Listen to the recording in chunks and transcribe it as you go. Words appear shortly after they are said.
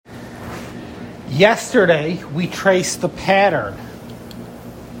Yesterday, we traced the pattern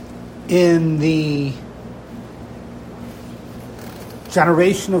in the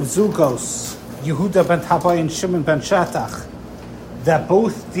generation of Zugos, Yehuda ben Tabai and Shimon ben Shetach, that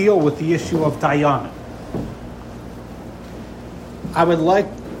both deal with the issue of Dayanim. I would like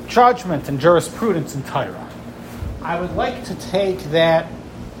judgment and jurisprudence in Torah. I would like to take that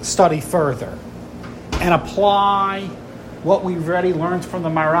study further and apply what we've already learned from the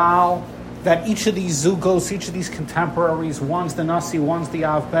Maral, that each of these Zugos, each of these contemporaries, one's the Nasi, one's the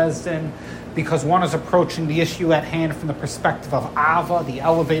Av Bezdin, because one is approaching the issue at hand from the perspective of ahava, the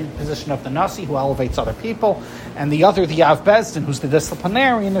elevated position of the Nasi, who elevates other people, and the other, the Av Bezdin, who's the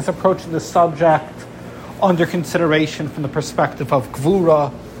disciplinarian, is approaching the subject under consideration from the perspective of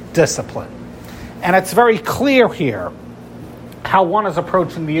Gvura, discipline. And it's very clear here how one is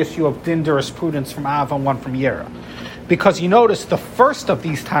approaching the issue of din jurisprudence from Av and one from Yira. Because you notice the first of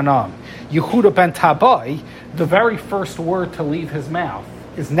these Tanam, Yehuda ben Tabai, the very first word to leave his mouth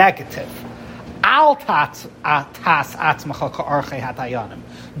is negative. Al tas atzmacha ka'archei hatayanim.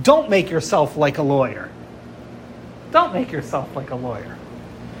 Don't make yourself like a lawyer. Don't make yourself like a lawyer.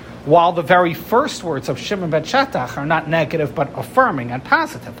 While the very first words of Shimon ben Shetach are not negative but affirming and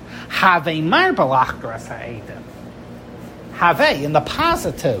positive. Have mar balachgras ha'edim. Have, in the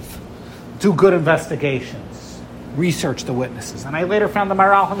positive, do good investigations. Research the witnesses. And I later found the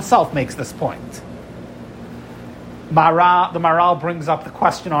Maral himself makes this point. The Maral brings up the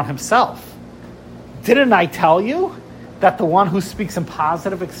question on himself. Didn't I tell you that the one who speaks in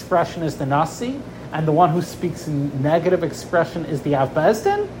positive expression is the Nasi, and the one who speaks in negative expression is the Av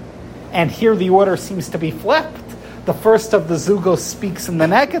Bezdin? And here the order seems to be flipped. The first of the Zugos speaks in the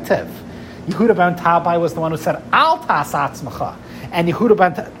negative. Yehuda ben Tabai was the one who said, Al tas atzmacha. And Yehuda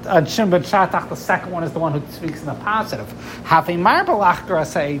ben Shimon ben Shetach, the second one, is the one who speaks in the positive.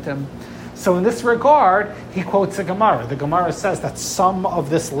 So in this regard, he quotes a Gemara. The Gemara says that some of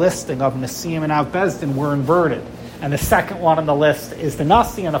this listing of Nasim and Av Bezdin were inverted. And the second one on the list is the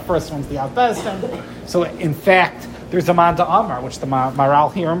Nasi, and the first one's the Av Bezdin. So in fact, there's a Manda Amar, which the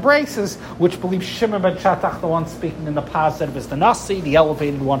Maral here embraces, which believes Shimon ben Shetach, the one speaking in the positive, is the Nasi, the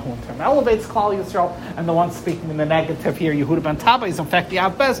elevated one who in turn elevates Klal Yisrael, and the one speaking in the negative here, Yehuda ben Tabai, is in fact the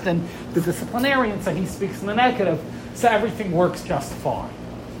Av Bezdin, the disciplinarian, so he speaks in the negative, so everything works just fine.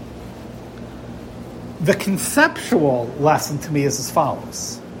 The conceptual lesson to me is as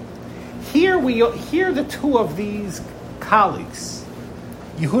follows. Here the two of these colleagues,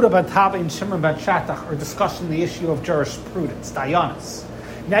 Yehuda ben Tabai and Shimon ben Shetach, are discussing the issue of jurisprudence, dayanis.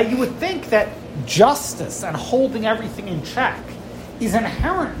 Now you would think that justice and holding everything in check is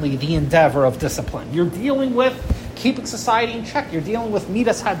inherently the endeavor of discipline. You're dealing with keeping society in check. You're dealing with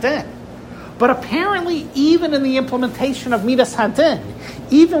midas hadin. But apparently, even in the implementation of midas hadin,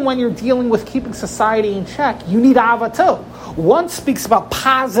 even when you're dealing with keeping society in check, you need ahava too. One speaks about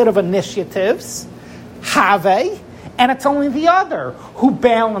positive initiatives, have, and it's only the other who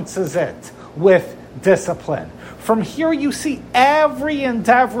balances it with discipline. From here you see every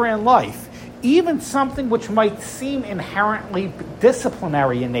endeavor in life, even something which might seem inherently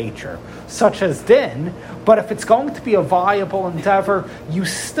disciplinary in nature, such as din, but if it's going to be a viable endeavor, you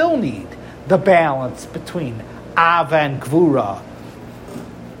still need the balance between ahava and gvura,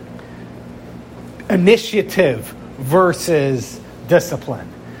 initiative versus discipline.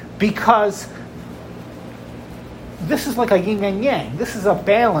 Because this is like a yin and yang. This is a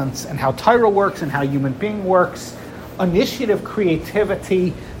balance in how Torah works and how human being works. Initiative,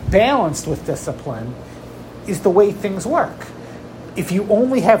 creativity, balanced with discipline is the way things work. If you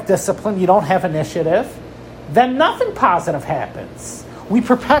only have discipline, you don't have initiative, then nothing positive happens. We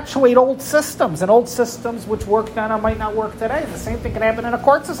perpetuate old systems, and old systems which work then might not work today. The same thing can happen in a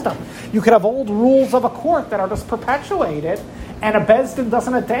court system. You could have old rules of a court that are just perpetuated, and a Bezdin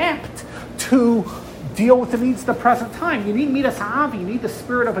doesn't adapt to deal with the needs of the present time. You need midas ahava, you need the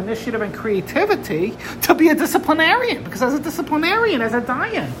spirit of initiative and creativity to be a disciplinarian, because as a disciplinarian, as a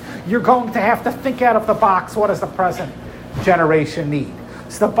dayan, you're going to have to think out of the box. What does the present generation need?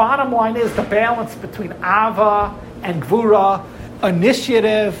 So the bottom line is the balance between ahava and gvura,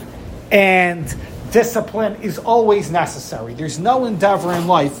 initiative and discipline, is always necessary. There's no endeavor in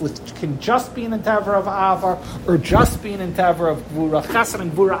life which can just be an endeavor of ahava or just be an endeavor of gvura. Chesed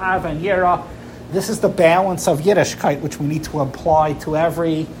and gvura, ahava and yira. This is the balance of Yiddishkeit which we need to apply to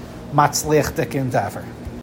every matzlichtik endeavor.